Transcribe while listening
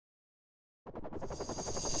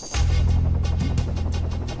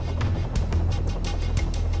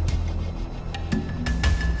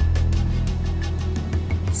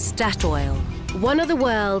Statoil, one of the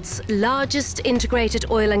world's largest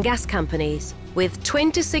integrated oil and gas companies, with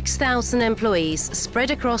 26,000 employees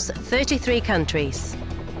spread across 33 countries.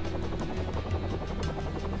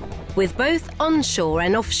 With both onshore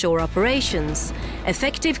and offshore operations,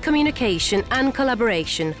 effective communication and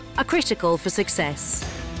collaboration are critical for success.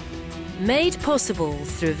 Made possible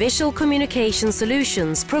through visual communication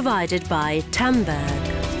solutions provided by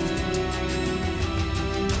Tandberg.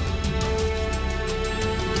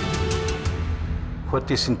 What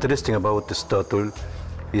is interesting about Statoil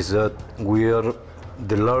is that we are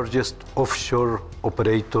the largest offshore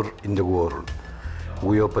operator in the world.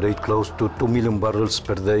 We operate close to 2 million barrels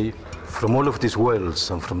per day. From all of these wells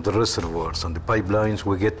and from the reservoirs and the pipelines,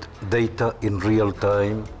 we get data in real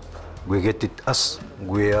time. We get it as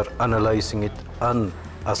we are analyzing it and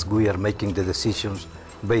as we are making the decisions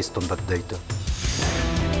based on that data.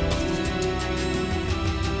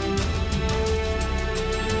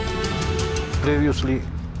 Previously,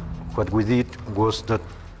 what we did was that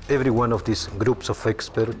every one of these groups of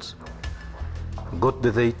experts got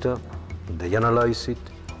the data, they analyzed it,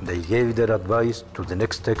 they gave their advice to the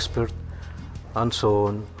next expert, and so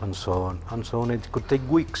on, and so on, and so on. It could take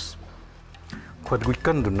weeks. What we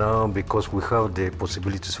can do now, because we have the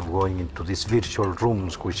possibilities of going into these virtual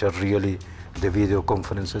rooms, which are really the video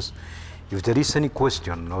conferences, if there is any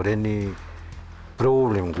question or any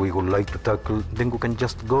problem we would like to tackle, then we can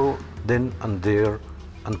just go then and there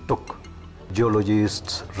and talk.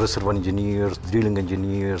 Geologists, reservoir engineers, drilling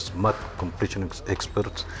engineers, mud completion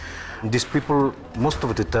experts. These people, most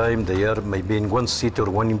of the time, they are maybe in one city or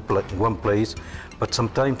one place, but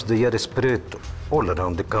sometimes they are spread all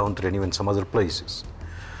around the country and even some other places.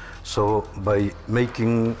 So by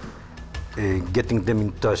getting them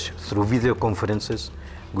in touch through video conferences,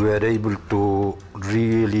 we are able to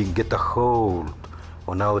really get a hold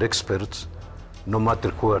on our experts, no matter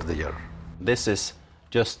where they are. This is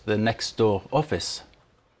just the next door office.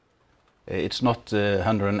 It's not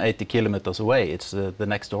 180 kilometers away, it's the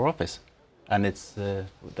next door office. And that's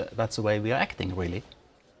the way we are acting, really.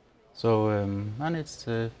 So, and it's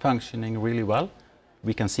functioning really well.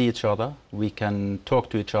 We can see each other, we can talk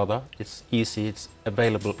to each other, it's easy, it's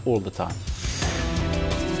available all the time.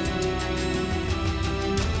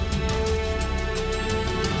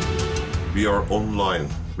 We are online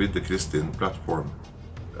with the Kristin platform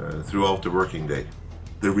throughout the working day.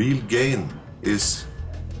 The real gain is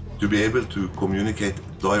to be able to communicate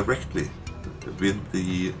directly with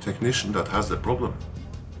the technician that has the problem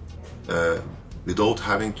without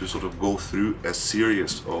having to sort of go through a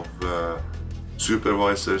series of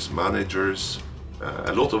supervisors, managers,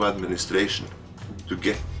 a lot of administration to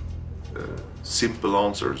get simple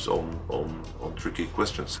answers on tricky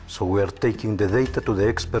questions. So we are taking the data to the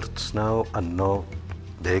experts now and not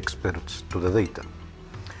the experts to the data.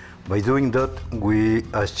 By doing that, we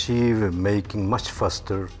achieve making much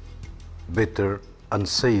faster, better and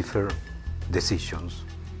safer decisions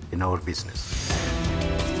in our business.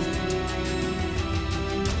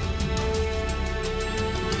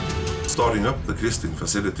 Starting up the Kristin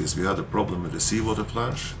facilities, we had a problem with the seawater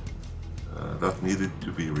flange that needed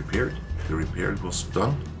to be repaired. The repair was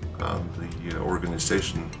done, and the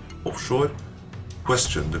organization offshore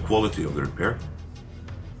questioned the quality of the repair.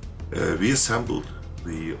 We assembled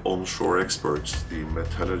the onshore experts, the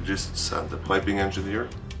metallurgists and the piping engineer,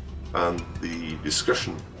 and the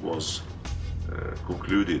discussion was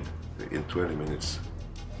concluded in 20 minutes.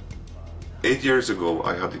 8 years ago,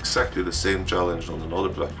 I had exactly the same challenge on another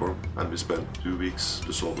platform, and we spent 2 weeks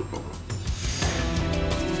to solve the problem.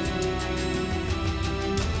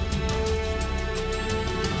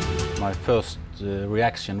 My first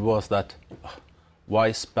reaction was that,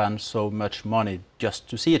 why spend so much money just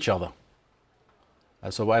to see each other?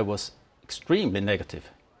 So I was extremely negative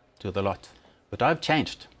to the lot. But I've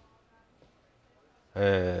changed.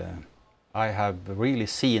 I have really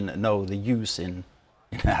seen now the use in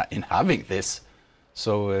having this.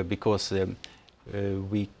 So because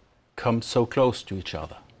we come so close to each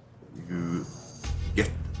other. You get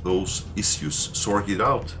those issues sorted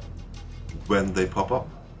out when they pop up.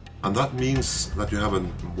 And that means that you have a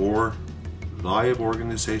more live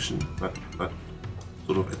organization that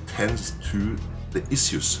sort of attends to the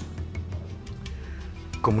issues.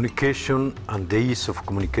 Communication and the ease of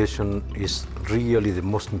communication is really the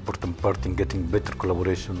most important part in getting better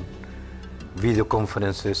collaboration. Video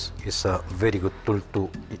conferences is a very good tool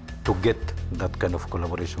to get that kind of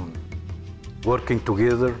collaboration. Working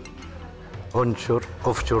together, onshore,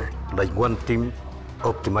 offshore, like one team,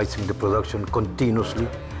 optimizing the production continuously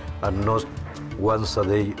and not once a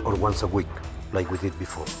day or once a week like we did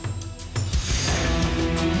before.